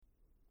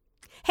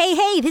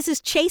Hey, this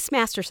is Chase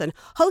Masterson,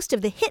 host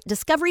of the hit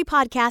Discovery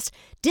podcast,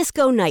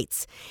 DISCO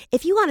Nights.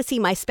 If you want to see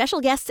my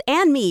special guests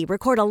and me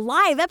record a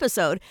live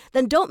episode,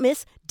 then don't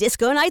miss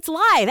DISCO Nights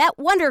Live at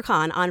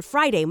WonderCon on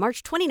Friday,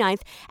 March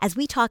 29th, as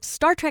we talk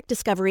Star Trek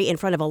Discovery in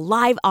front of a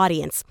live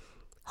audience.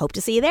 Hope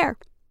to see you there.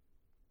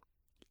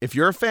 If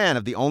you're a fan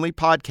of the only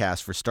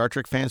podcast for Star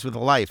Trek fans with a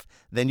life,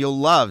 then you'll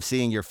love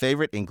seeing your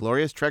favorite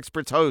Inglorious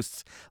Trexperts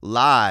hosts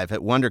live at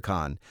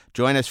WonderCon.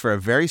 Join us for a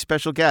very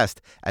special guest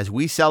as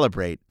we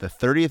celebrate the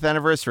 30th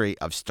anniversary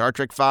of Star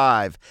Trek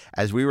V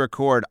as we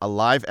record a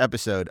live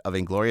episode of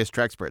Inglorious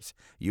Trexperts.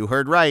 You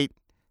heard right.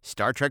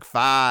 Star Trek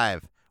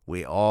V.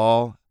 We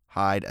all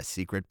hide a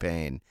secret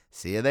pain.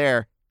 See you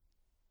there.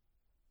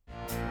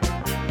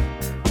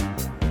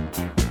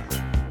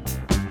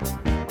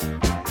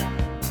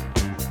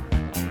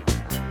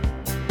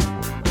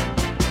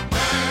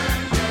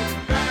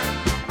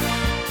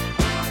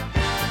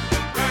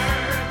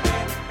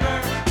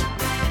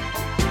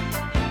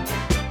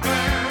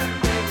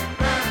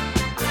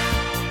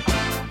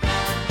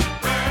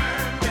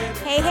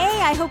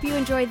 I hope you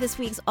enjoyed this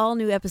week's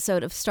all-new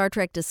episode of Star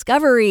Trek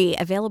Discovery,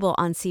 available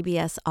on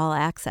CBS All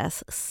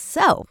Access.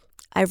 So,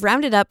 I've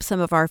rounded up some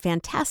of our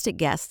fantastic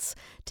guests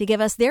to give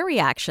us their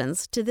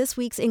reactions to this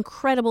week's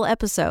incredible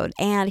episode,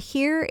 and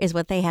here is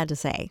what they had to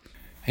say.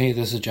 Hey,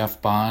 this is Jeff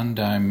Bond.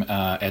 I'm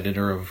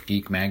editor of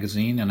Geek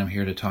Magazine, and I'm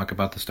here to talk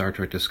about the Star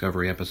Trek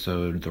Discovery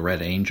episode, The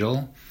Red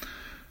Angel.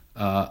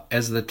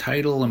 As the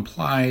title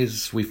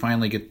implies, we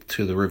finally get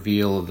to the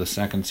reveal of the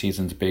second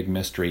season's big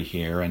mystery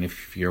here, and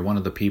if you're one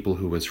of the people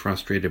who was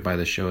frustrated by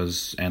the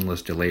show's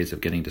endless delays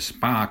of getting to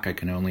Spock, I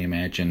can only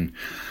imagine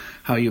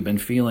how you've been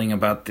feeling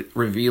about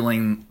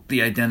revealing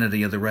the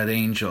identity of the Red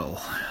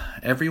Angel.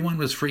 Everyone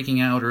was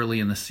freaking out early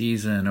in the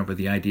season over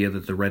the idea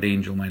that the Red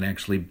Angel might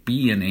actually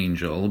be an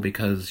angel,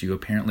 because you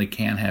apparently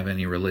can't have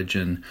any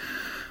religion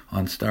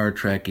on Star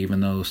Trek,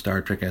 even though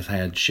Star Trek has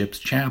had ships'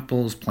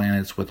 chapels,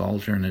 planets with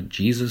alternate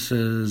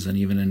Jesuses, and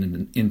even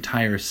an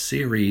entire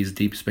series,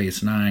 Deep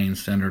Space Nine,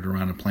 centered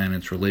around a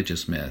planet's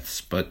religious myths.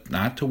 But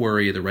not to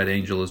worry, the Red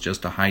Angel is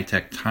just a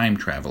high-tech time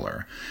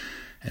traveler.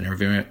 And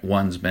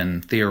everyone's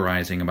been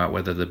theorizing about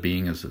whether the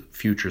being is a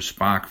future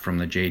Spock from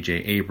the J.J.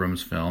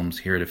 Abrams films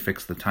here to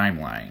fix the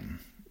timeline.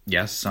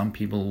 Yes, some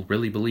people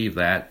really believe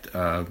that,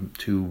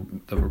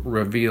 to the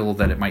reveal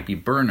that it might be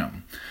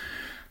Burnham.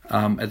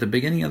 At the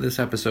beginning of this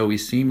episode, we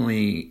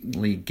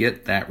seemingly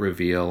get that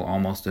reveal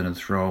almost in a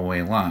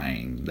throwaway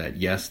line, that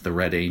yes, the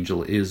Red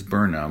Angel is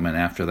Burnham, and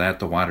after that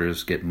the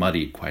waters get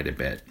muddied quite a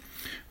bit.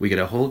 We get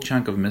a whole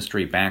chunk of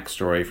mystery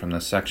backstory from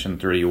the Section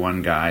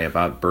 31 guy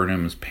about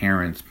Burnham's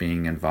parents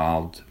being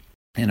involved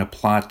in a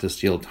plot to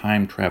steal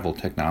time travel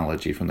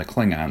technology from the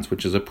Klingons,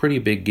 which is a pretty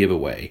big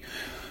giveaway.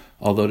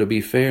 Although, to be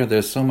fair,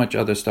 there's so much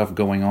other stuff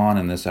going on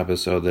in this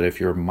episode that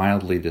if you're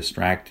mildly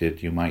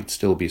distracted, you might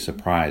still be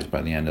surprised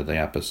by the end of the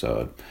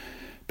episode.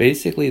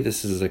 Basically,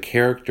 this is a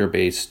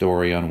character-based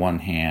story on one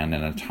hand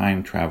and a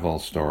time travel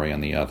story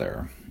on the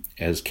other.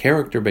 As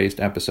character-based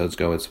episodes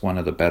go, it's one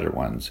of the better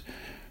ones.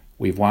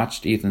 We've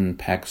watched Ethan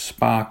Peck's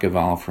Spock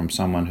evolve from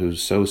someone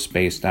who's so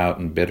spaced out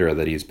and bitter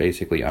that he's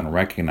basically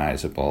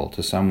unrecognizable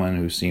to someone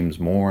who seems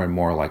more and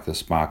more like the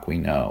Spock we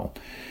know.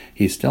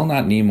 He's still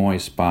not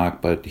Nimoy's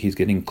Spock, but he's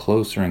getting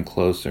closer and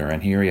closer,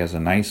 and here he has a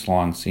nice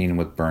long scene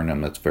with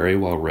Burnham that's very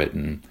well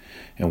written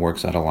and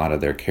works out a lot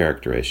of their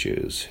character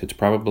issues. It's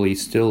probably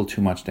still too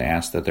much to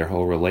ask that their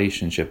whole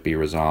relationship be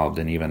resolved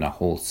in even a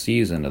whole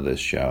season of this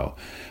show,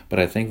 but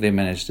I think they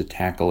managed to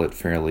tackle it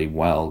fairly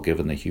well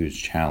given the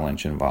huge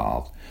challenge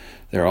involved.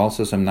 There are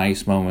also some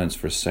nice moments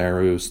for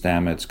Saru,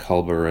 Stamets,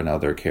 Culber, and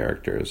other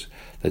characters.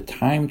 The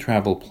time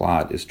travel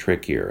plot is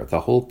trickier.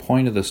 The whole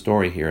point of the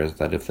story here is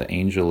that if the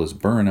angel is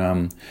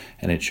Burnham,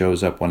 and it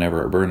shows up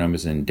whenever Burnham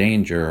is in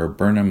danger,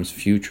 Burnham's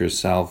future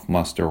self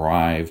must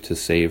arrive to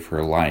save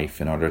her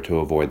life in order to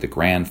avoid the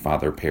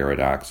grandfather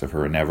paradox of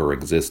her never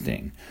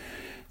existing.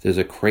 There's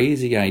a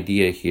crazy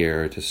idea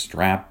here to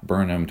strap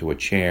Burnham to a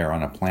chair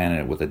on a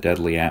planet with a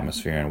deadly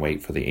atmosphere and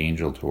wait for the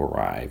angel to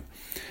arrive.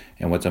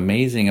 And what's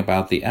amazing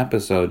about the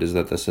episode is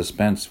that the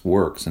suspense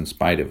works in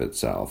spite of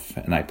itself.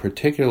 And I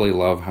particularly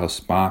love how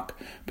Spock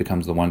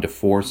becomes the one to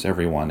force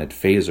everyone at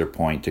phaser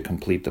point to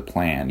complete the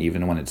plan,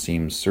 even when it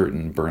seems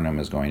certain Burnham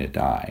is going to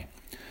die.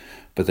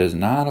 But there's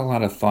not a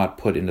lot of thought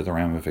put into the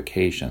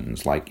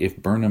ramifications, like if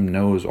Burnham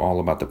knows all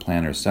about the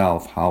plan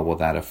herself, how will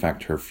that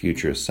affect her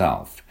future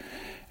self?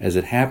 As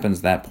it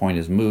happens, that point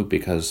is moot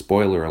because,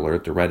 spoiler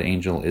alert, the Red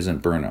Angel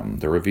isn't Burnham.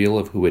 The reveal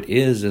of who it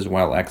is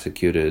well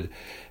executed,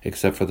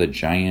 except for the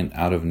giant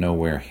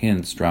out-of-nowhere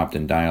hints dropped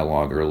in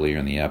dialogue earlier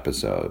in the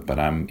episode. But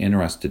I'm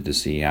interested to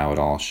see how it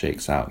all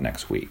shakes out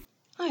next week.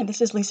 Hi,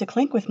 this is Lisa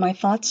Klink with my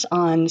thoughts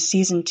on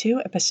Season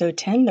 2, Episode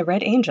 10, The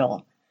Red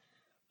Angel.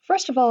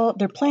 First of all,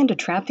 their plan to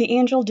trap the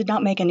angel did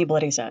not make any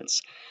bloody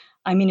sense.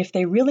 I mean, if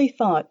they really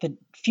thought that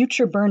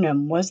future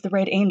Burnham was the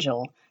Red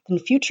Angel, then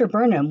future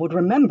Burnham would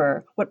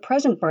remember what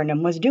present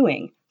Burnham was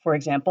doing, for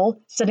example,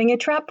 setting a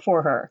trap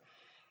for her.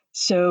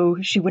 So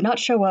she would not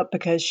show up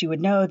because she would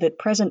know that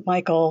present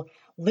Michael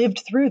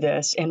lived through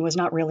this and was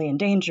not really in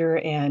danger,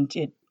 and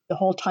the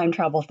whole time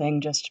travel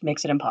thing just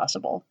makes it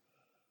impossible.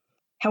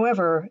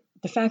 However,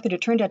 the fact that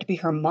it turned out to be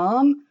her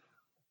mom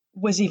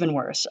was even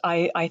worse.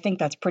 I think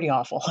that's pretty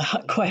awful,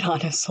 quite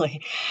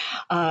honestly.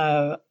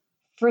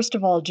 First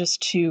of all,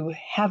 just to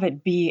have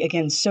it be,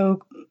 again,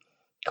 so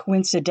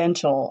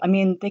coincidental. I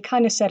mean, they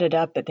kind of set it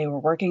up that they were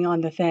working on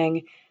the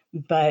thing,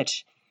 but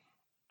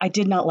I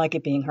did not like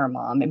it being her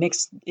mom. It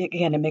makes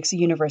the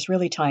universe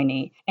really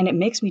tiny, and it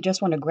makes me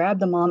just want to grab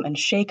the mom and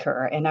shake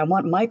her, and I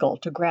want Michael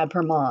to grab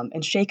her mom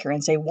and shake her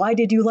and say, "Why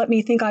did you let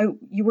me think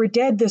you were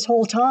dead this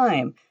whole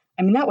time?"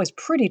 I mean, that was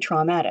pretty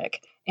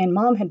traumatic, and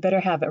Mom had better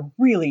have a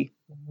really,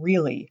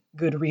 really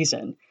good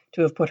reason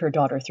to have put her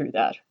daughter through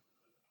that.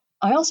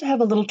 I also have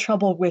a little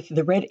trouble with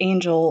the Red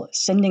Angel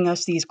sending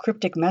us these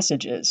cryptic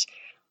messages.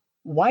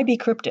 Why be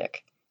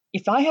cryptic?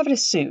 If I have a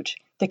suit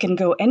that can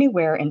go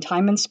anywhere in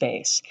time and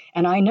space,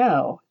 and I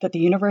know that the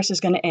universe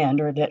is going to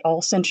end or that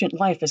all sentient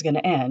life is going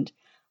to end,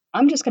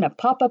 I'm just going to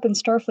pop up in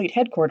Starfleet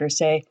headquarters,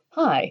 say,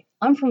 "Hi,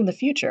 I'm from the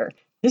future.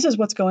 This is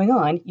what's going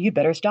on. You'd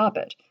better stop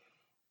it."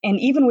 And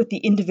even with the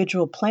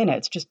individual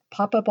planets, just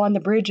pop up on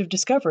the bridge of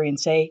Discovery and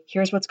say,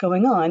 "Here's what's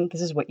going on.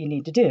 This is what you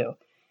need to do."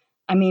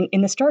 I mean,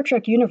 in the Star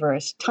Trek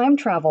universe, time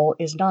travel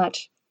is not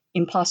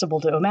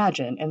impossible to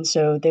imagine, and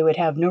so they would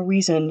have no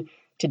reason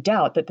to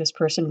doubt that this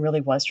person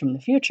really was from the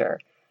future.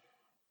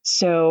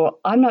 So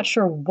I'm not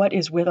sure what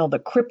is with all the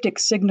cryptic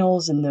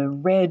signals and the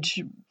red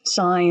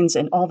signs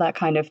and all that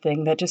kind of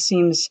thing. That just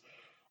seems,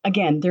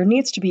 again, there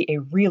needs to be a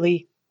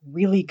really,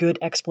 really good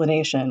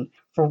explanation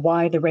for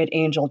why the Red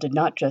Angel did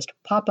not just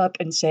pop up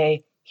and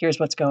say, "Here's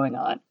what's going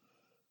on."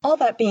 All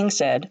that being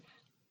said,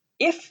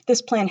 if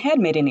this plan had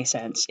made any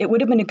sense, it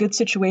would have been a good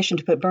situation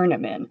to put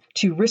Burnham in,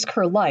 to risk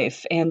her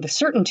life and the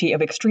certainty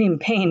of extreme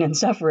pain and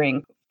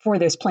suffering for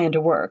this plan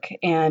to work,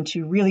 and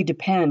to really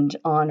depend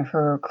on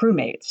her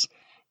crewmates.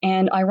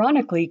 And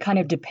ironically, kind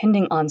of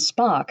depending on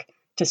Spock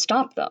to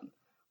stop them,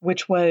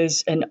 which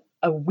was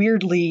a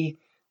weirdly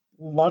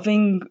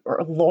loving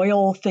or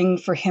loyal thing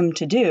for him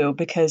to do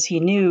because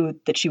he knew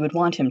that she would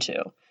want him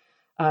to.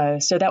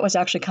 So that was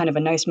actually kind of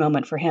a nice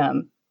moment for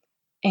him.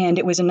 And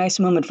it was a nice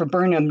moment for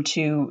Burnham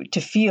to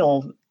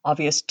feel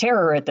obvious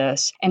terror at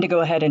this and to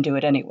go ahead and do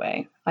it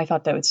anyway. I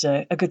thought that was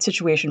a good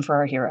situation for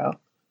our hero.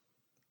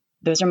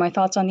 Those are my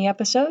thoughts on the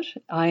episode.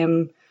 I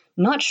am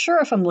not sure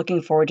if I'm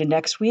looking forward to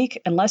next week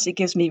unless it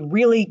gives me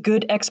really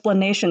good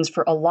explanations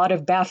for a lot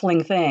of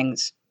baffling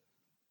things.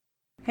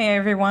 Hey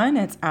everyone,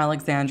 it's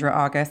Alexandra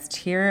August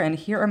here, and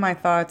here are my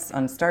thoughts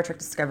on Star Trek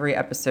Discovery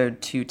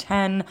Episode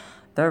 210,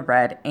 The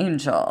Red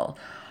Angel.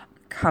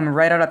 Come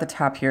right out at the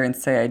top here and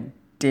say I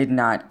did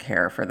not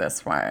care for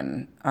this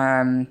one.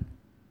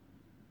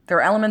 There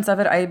are elements of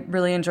it I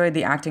really enjoyed.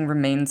 The acting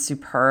remained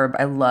superb.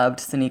 I loved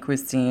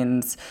Sonequa's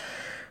scenes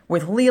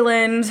with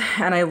Leland,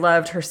 and I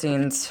loved her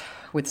scenes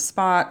with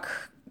Spock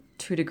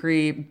to a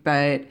degree,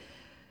 but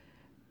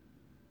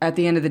at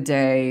the end of the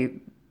day,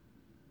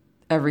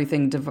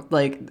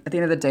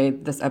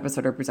 this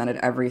episode represented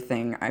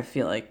everything I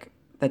feel like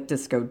that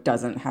Disco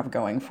doesn't have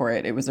going for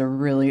it. It was a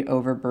really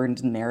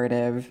overburdened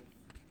narrative.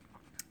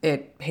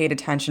 It paid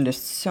attention to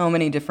so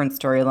many different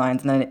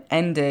storylines, and then it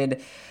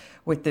ended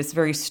with this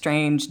very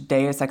strange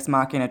Deus Ex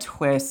Machina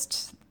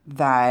twist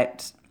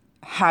that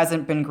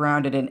hasn't been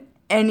grounded in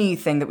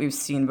anything that we've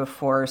seen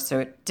before, so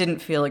it didn't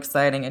feel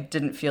exciting. It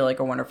didn't feel like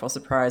a wonderful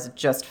surprise. It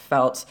just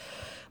felt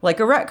like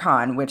a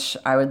retcon, which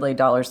I would lay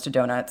dollars to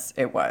donuts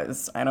it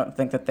was. I don't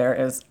think that there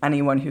is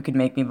anyone who could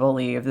make me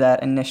believe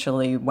that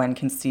initially when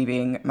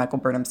conceiving Michael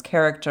Burnham's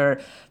character,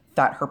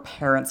 that her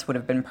parents would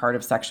have been part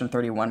of Section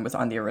 31 was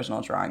on the original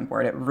drawing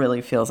board. It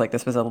really feels like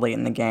this was a late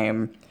in the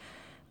game,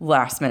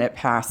 last-minute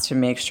pass to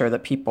make sure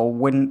that people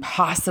wouldn't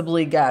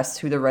possibly guess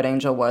who the Red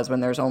Angel was when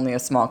there's only a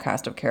small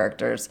cast of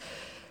characters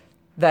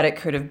that it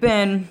could have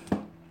been.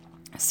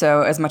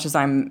 So as much as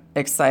I'm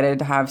excited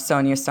to have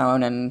Sonia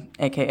Sohn and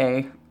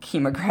a.k.a.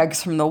 Kima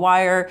Greggs from The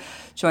Wire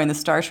join the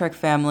Star Trek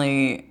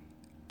family,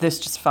 this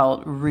just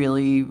felt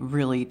really,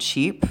 really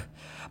cheap.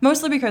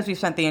 Mostly because we've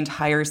spent the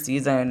entire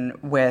season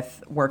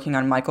with working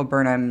on Michael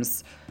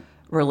Burnham's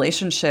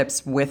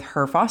relationships with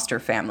her foster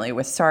family,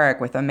 with Sarek,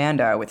 with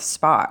Amanda, with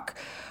Spock.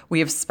 We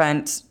have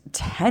spent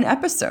 10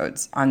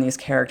 episodes on these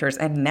characters,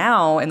 and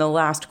now in the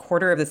last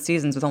quarter of the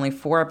seasons, with only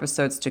 4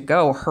 episodes to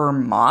go, her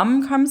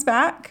mom comes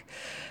back.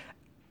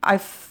 I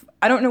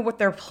don't know what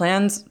their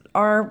plans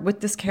are with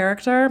this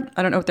character.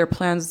 I don't know what their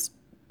plans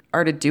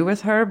are to do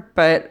with her,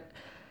 but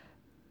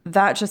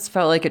that just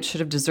felt like it should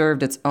have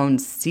deserved its own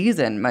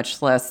season,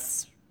 much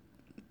less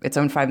its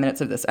own 5 minutes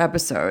of this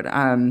episode.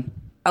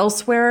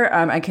 Elsewhere,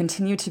 I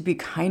continue to be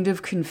kind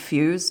of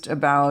confused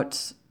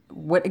about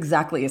what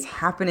exactly is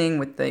happening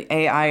with the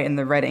AI and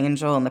the Red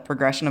Angel and the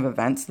progression of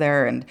events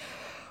there, and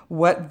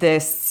what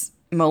this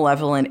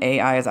malevolent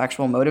AI's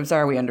actual motives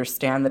are. We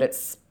understand that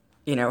it's,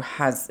 you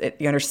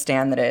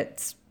understand that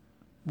it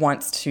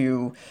wants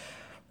to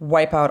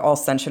wipe out all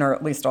sentient, or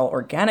at least all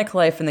organic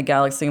life in the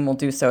galaxy, and will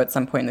do so at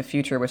some point in the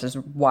future, which is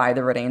why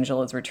the Red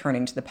Angel is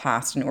returning to the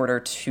past in order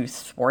to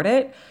thwart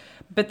it.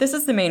 But this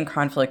is the main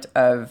conflict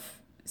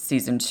of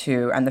season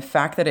 2, and the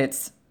fact that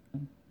it's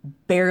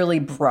barely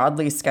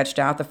broadly sketched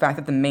out, the fact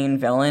that the main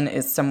villain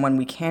is someone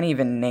we can't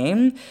even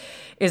name,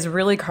 is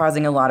really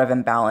causing a lot of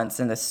imbalance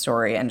in this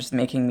story and just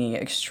making me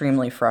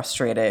extremely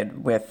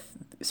frustrated with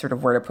sort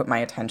of where to put my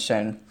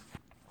attention.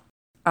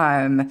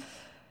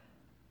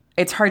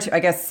 It's hard to, I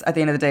guess, at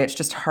the end of the day, it's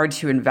just hard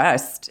to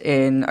invest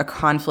in a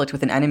conflict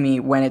with an enemy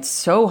when it's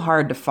so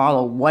hard to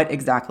follow what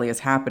exactly is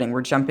happening.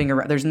 We're jumping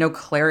around. There's no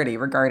clarity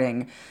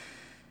regarding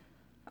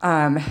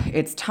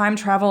its time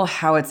travel,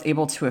 how it's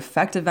able to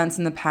affect events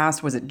in the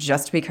past. Was it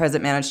just because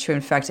it managed to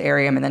infect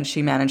Arium and then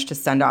she managed to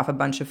send off a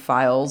bunch of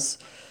files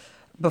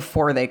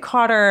before they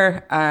caught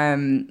her?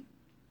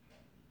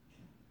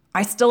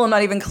 I still am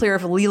not even clear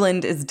if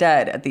Leland is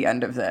dead at the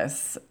end of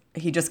this.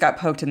 He just got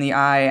poked in the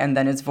eye and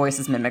then his voice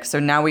is mimicked. So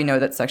now we know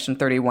that Section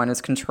 31 is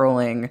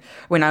controlling,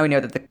 well, now we know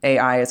that the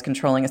AI is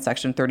controlling a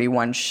Section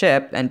 31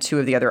 ship and 2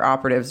 of the other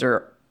operatives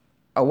are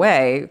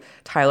away.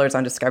 Tyler's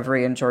on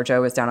Discovery and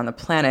Georgiou is down on the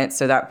planet.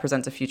 So that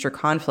presents a future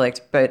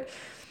conflict. But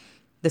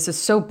this is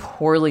so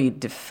poorly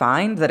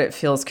defined that it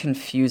feels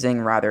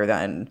confusing rather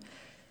than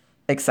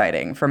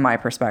exciting from my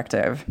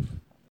perspective.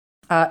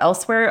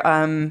 Elsewhere,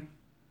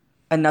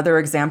 another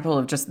example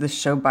of just this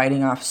show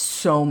biting off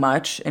so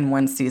much in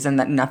one season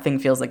that nothing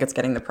feels like it's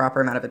getting the proper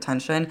amount of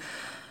attention.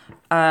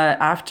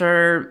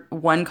 After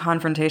one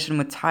confrontation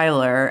with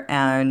Tyler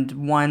and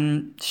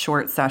one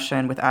short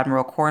session with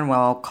Admiral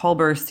Cornwell,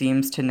 Culber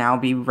seems to now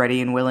be ready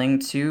and willing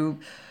to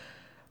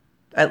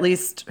at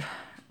least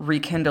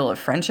rekindle a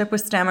friendship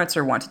with Stamets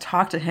or want to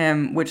talk to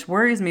him, which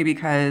worries me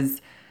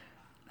because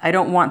I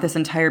don't want this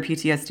entire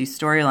PTSD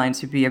storyline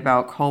to be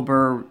about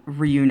Culber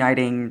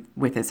reuniting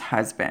with his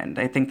husband.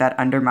 I think that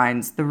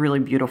undermines the really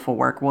beautiful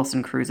work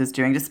Wilson Cruz is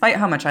doing. Despite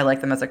how much I like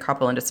them as a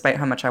couple and despite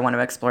how much I want to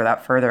explore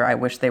that further, I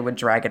wish they would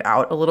drag it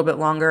out a little bit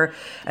longer.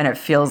 And it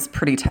feels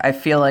I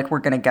feel like we're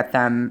going to get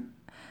them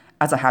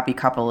as a happy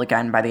couple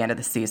again by the end of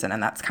the season,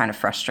 and that's kind of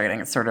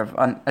frustrating. It's sort of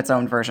its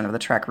own version of the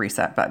Trek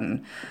reset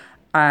button.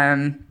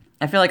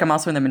 I feel like I'm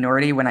also in the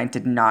minority when I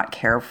did not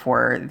care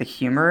for the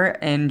humor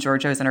in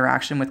Georgiou's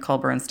interaction with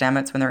Culber and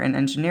Stamets when they're in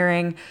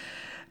engineering.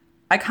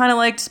 I kind of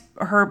liked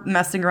her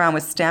messing around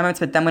with Stamets,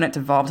 but then when it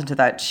devolved into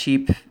that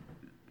cheap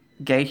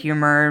gay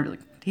humor,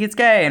 like, he's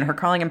gay, and her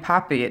calling him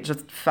Papi, it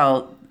just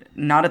felt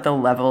not at the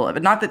level of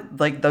it. Not that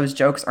like those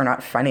jokes are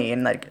not funny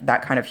and like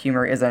that kind of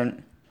humor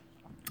isn't,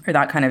 or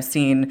that kind of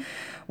scene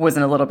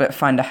wasn't a little bit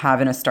fun to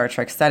have in a Star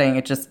Trek setting.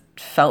 It just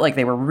felt like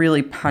they were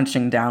really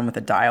punching down with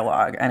the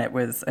dialogue, and it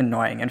was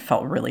annoying and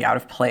felt really out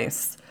of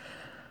place.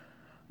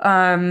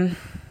 And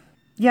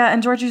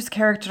Georgiou's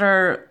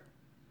character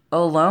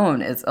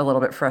alone is a little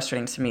bit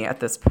frustrating to me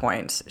at this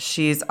point.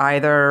 She's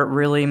either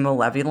really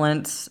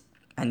malevolent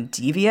and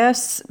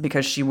devious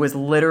because she was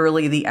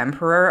literally the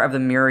emperor of the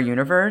mirror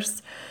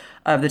universe,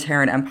 of the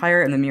Terran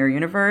Empire in the mirror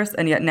universe,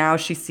 and yet now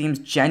she seems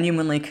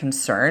genuinely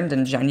concerned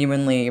and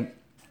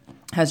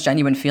has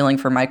genuine feeling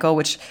for Michael,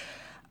 which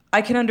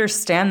I can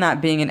understand that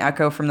being an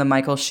echo from the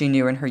Michael she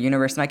knew in her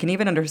universe. And I can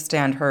even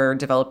understand her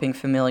developing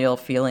familial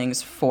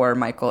feelings for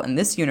Michael in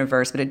this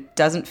universe, but it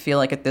doesn't feel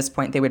like at this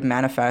point they would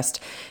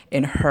manifest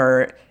in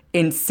her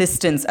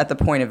insistence at the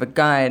point of a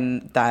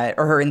gun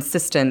or her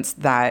insistence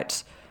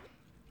that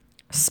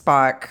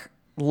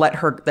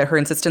her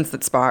insistence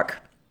that Spock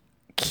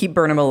keep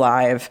Burnham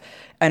alive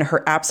and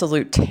her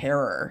absolute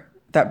terror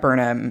that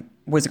Burnham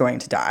was going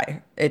to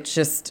die. It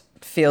just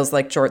feels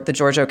like the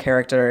Georgiou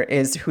character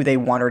is who they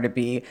want her to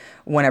be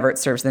whenever it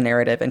serves the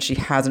narrative, and she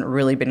hasn't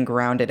really been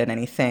grounded in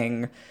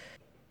anything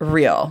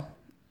real.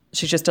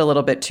 She's just a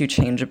little bit too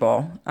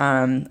changeable,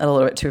 a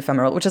little bit too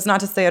ephemeral, which is not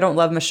to say I don't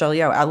love Michelle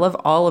Yeoh. I love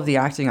all of the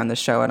acting on the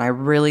show, and I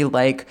really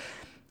like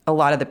a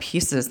lot of the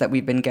pieces that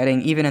we've been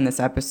getting, even in this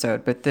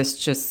episode, but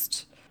this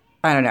just...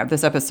 I don't know.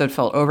 This episode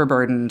felt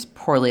overburdened,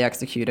 poorly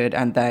executed,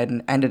 and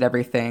then ended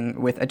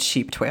everything with a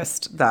cheap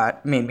twist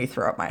that made me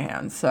throw up my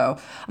hands. So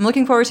I'm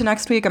looking forward to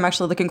next week. I'm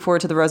actually looking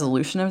forward to the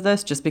resolution of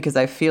this just because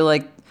I feel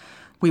like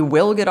we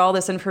will get all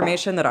this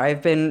information that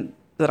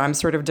I'm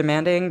sort of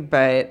demanding,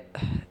 but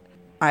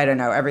I don't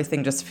know.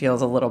 Everything just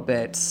feels a little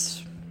bit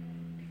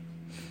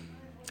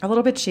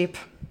cheap.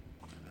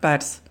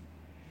 But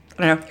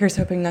I don't know. Here's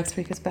hoping next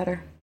week is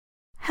better.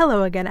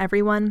 Hello again,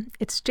 everyone.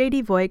 It's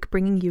JD Voyek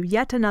bringing you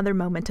yet another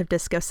moment of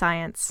disco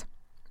science.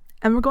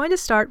 And we're going to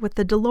start with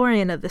the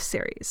DeLorean of this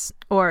series,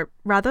 or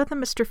rather the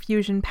Mr.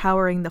 Fusion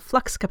powering the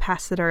flux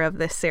capacitor of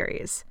this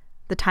series,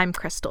 the time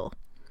crystal.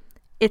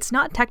 It's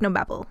not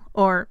technobabble,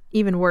 or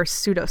even worse,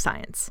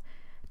 pseudoscience.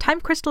 Time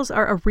crystals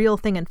are a real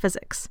thing in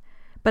physics,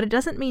 but it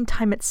doesn't mean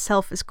time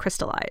itself is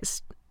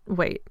crystallized.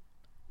 Wait,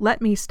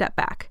 let me step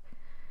back.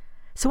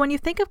 So when you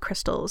think of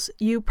crystals,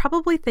 you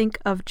probably think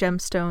of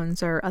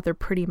gemstones or other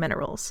pretty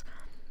minerals.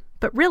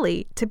 But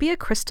really, to be a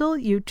crystal,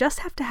 you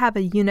just have to have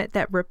a unit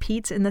that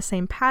repeats in the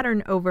same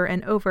pattern over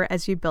and over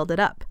as you build it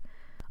up.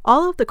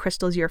 All of the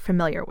crystals you're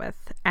familiar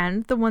with,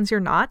 and the ones you're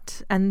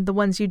not, and the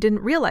ones you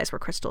didn't realize were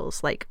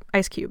crystals, like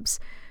ice cubes,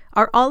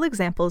 are all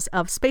examples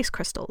of space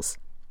crystals.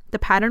 The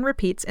pattern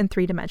repeats in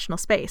three-dimensional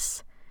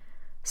space.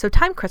 So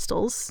time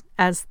crystals,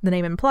 as the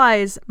name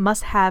implies,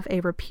 must have a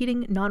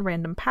repeating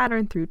non-random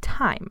pattern through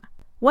time.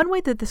 One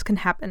way that this can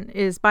happen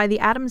is by the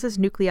atoms'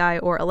 nuclei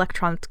or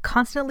electrons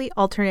constantly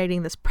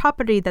alternating this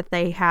property that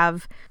they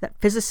have that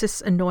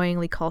physicists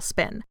annoyingly call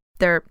spin.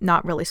 They're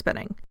not really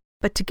spinning.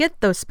 But to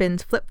get those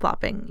spins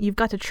flip-flopping, you've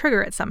got to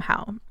trigger it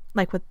somehow,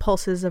 like with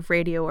pulses of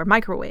radio or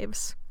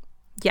microwaves.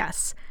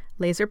 Yes,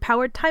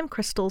 laser-powered time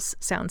crystals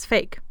sounds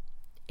fake.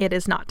 It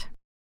is not.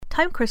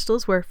 Time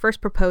crystals were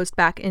first proposed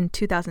back in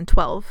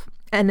 2012,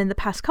 and in the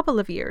past couple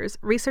of years,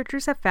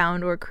 researchers have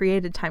found or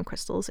created time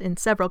crystals in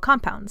several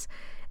compounds,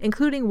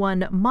 including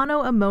one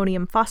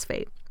monoammonium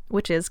phosphate,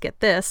 which is, get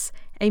this,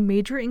 a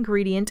major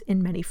ingredient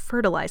in many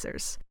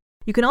fertilizers.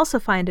 You can also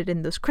find it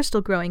in those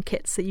crystal growing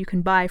kits that you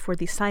can buy for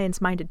the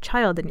science-minded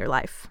child in your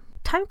life.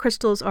 Time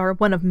crystals are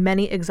one of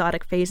many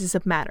exotic phases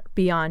of matter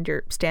beyond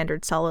your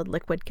standard solid,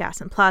 liquid,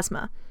 gas, and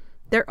plasma.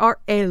 There are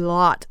a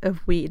lot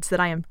of weeds that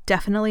I am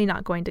definitely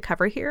not going to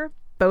cover here,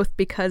 both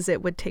because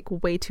it would take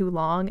way too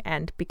long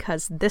and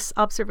because this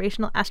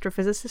observational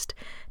astrophysicist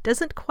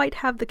doesn't quite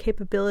have the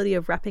capability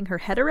of wrapping her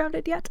head around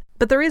it yet.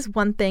 But there is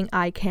one thing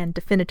I can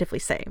definitively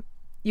say.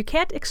 You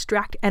can't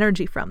extract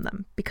energy from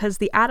them because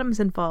the atoms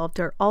involved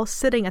are all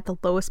sitting at the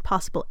lowest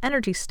possible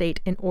energy state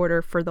in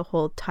order for the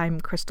whole time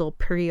crystal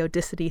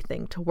periodicity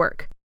thing to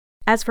work.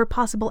 As for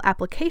possible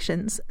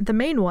applications, the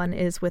main one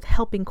is with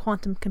helping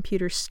quantum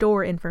computers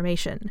store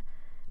information.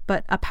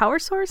 But a power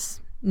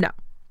source? No.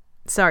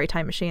 Sorry,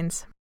 time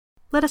machines.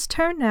 Let us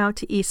turn now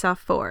to ESOF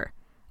 4,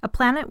 a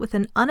planet with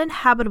an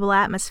uninhabitable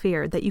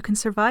atmosphere that you can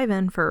survive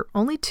in for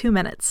only 2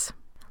 minutes.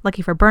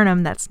 Lucky for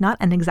Burnham, that's not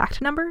an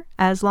exact number,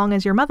 as long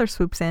as your mother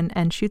swoops in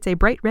and shoots a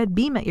bright red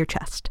beam at your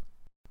chest.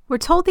 We're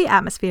told the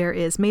atmosphere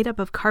is made up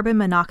of carbon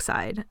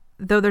monoxide,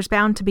 though there's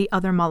bound to be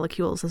other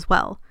molecules as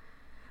well.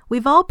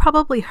 We've all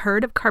probably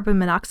heard of carbon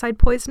monoxide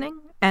poisoning,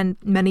 and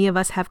many of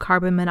us have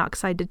carbon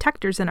monoxide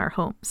detectors in our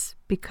homes,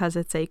 because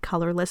it's a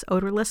colorless,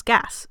 odorless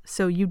gas,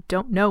 so you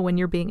don't know when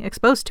you're being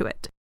exposed to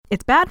it.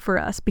 It's bad for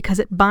us because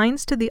it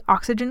binds to the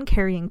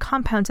oxygen-carrying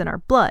compounds in our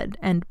blood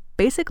and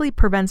basically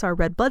prevents our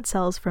red blood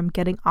cells from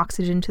getting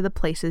oxygen to the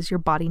places your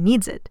body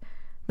needs it.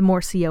 The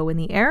more CO in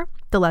the air,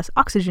 the less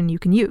oxygen you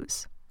can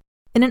use.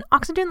 In an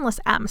oxygenless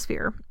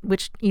atmosphere,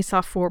 which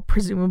ESOF 4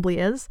 presumably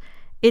is,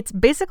 it's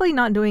basically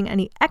not doing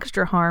any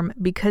extra harm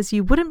because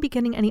you wouldn't be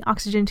getting any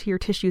oxygen to your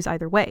tissues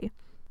either way.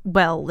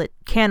 Well, it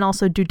can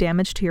also do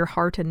damage to your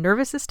heart and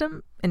nervous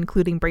system,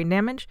 including brain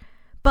damage,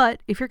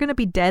 but if you're going to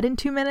be dead in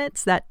 2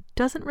 minutes, that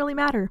doesn't really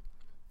matter.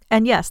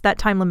 And yes, that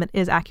time limit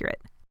is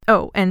accurate.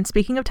 Oh, and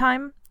speaking of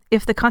time,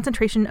 if the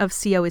concentration of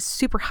CO is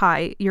super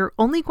high, you're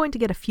only going to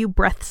get a few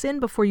breaths in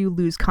before you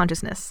lose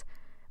consciousness.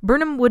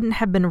 Burnham wouldn't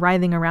have been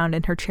writhing around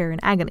in her chair in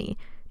agony,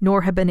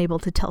 nor have been able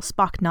to tell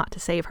Spock not to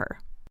save her.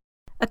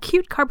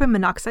 Acute carbon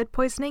monoxide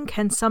poisoning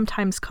can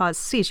sometimes cause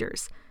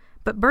seizures,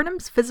 but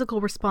Burnham's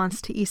physical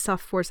response to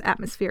ESOF 4's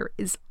atmosphere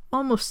is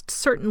almost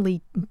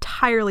certainly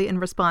entirely in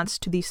response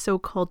to the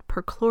so-called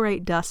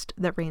perchlorate dust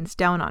that rains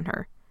down on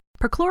her.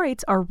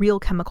 Perchlorates are real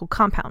chemical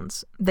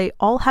compounds. They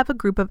all have a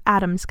group of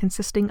atoms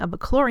consisting of a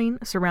chlorine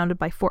surrounded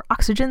by 4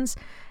 oxygens,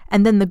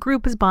 and then the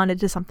group is bonded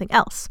to something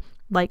else,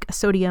 like a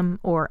sodium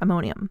or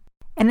ammonium.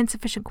 And in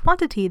sufficient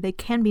quantity, they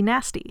can be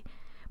nasty,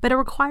 but it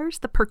requires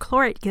the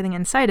perchlorate getting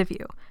inside of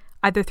you,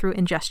 either through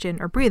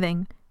ingestion or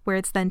breathing, where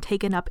it's then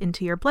taken up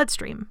into your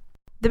bloodstream.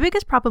 The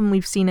biggest problem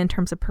we've seen in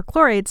terms of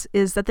perchlorates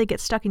is that they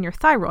get stuck in your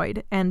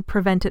thyroid and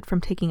prevent it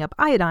from taking up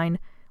iodine,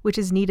 which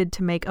is needed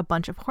to make a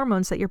bunch of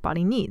hormones that your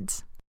body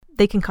needs.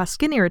 They can cause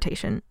skin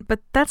irritation, but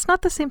that's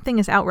not the same thing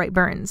as outright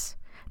burns.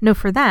 No,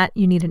 for that,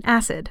 you need an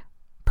acid,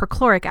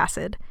 perchloric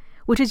acid,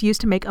 which is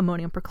used to make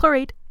ammonium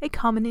perchlorate, a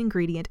common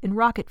ingredient in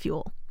rocket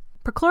fuel.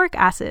 Perchloric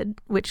acid,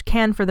 which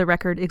can, for the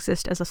record,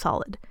 exist as a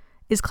solid,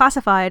 is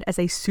classified as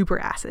a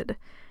superacid.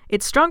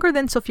 It's stronger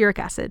than sulfuric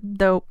acid,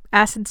 though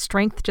acid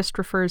strength just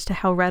refers to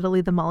how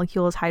readily the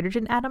molecule's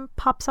hydrogen atom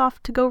pops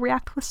off to go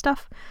react with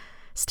stuff.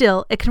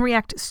 Still, it can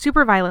react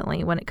super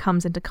violently when it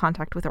comes into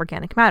contact with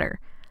organic matter.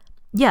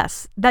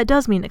 Yes, that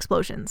does mean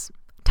explosions.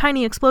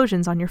 Tiny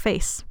explosions on your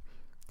face.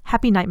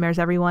 Happy nightmares,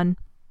 everyone.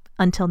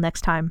 Until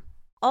next time.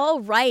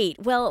 All right.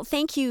 Well,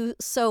 thank you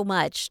so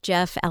much,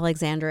 Jeff,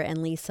 Alexandra,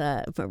 and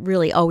Lisa.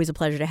 Really always a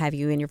pleasure to have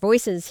you and your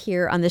voices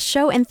here on this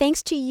show. And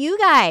thanks to you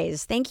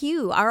guys. Thank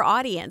you, our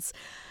audience,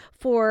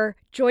 for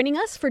joining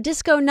us for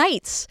Disco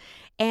Nights.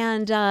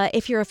 And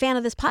if you're a fan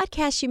of this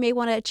podcast, you may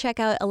want to check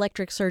out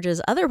Electric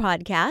Surge's other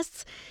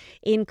podcasts,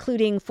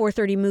 including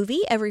 4:30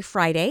 Movie every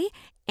Friday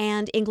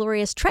and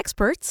Inglorious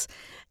Trexperts,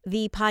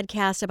 the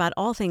podcast about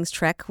all things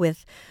Trek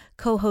with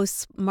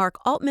co-hosts Mark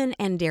Altman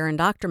and Darren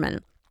Doctorman.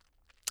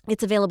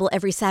 It's available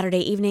every Saturday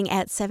evening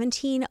at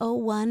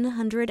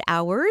 17:01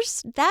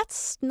 hours.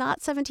 That's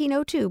not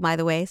 17:02, by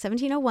the way,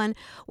 17:01,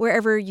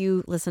 wherever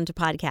you listen to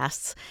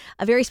podcasts.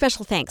 A very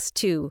special thanks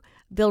to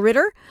Bill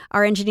Ritter,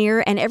 our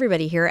engineer, and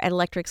everybody here at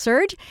Electric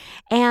Surge.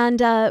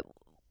 And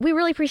we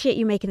really appreciate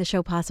you making the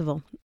show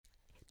possible.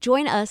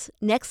 Join us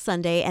next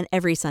Sunday and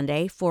every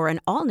Sunday for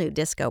an all-new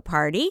disco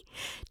party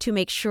to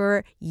make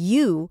sure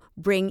you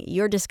bring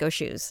your disco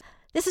shoes.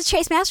 This is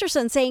Chase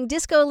Masterson saying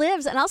Disco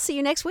lives, and I'll see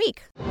you next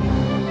week.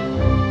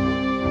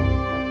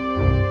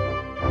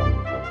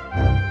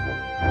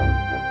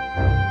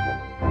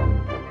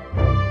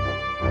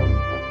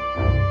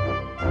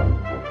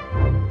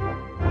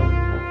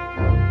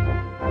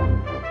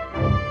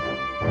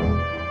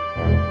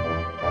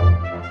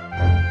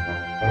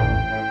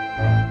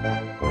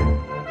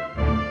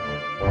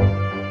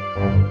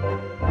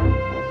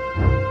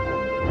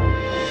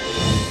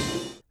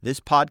 This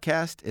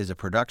podcast is a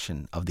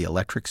production of the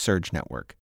Electric Surge Network.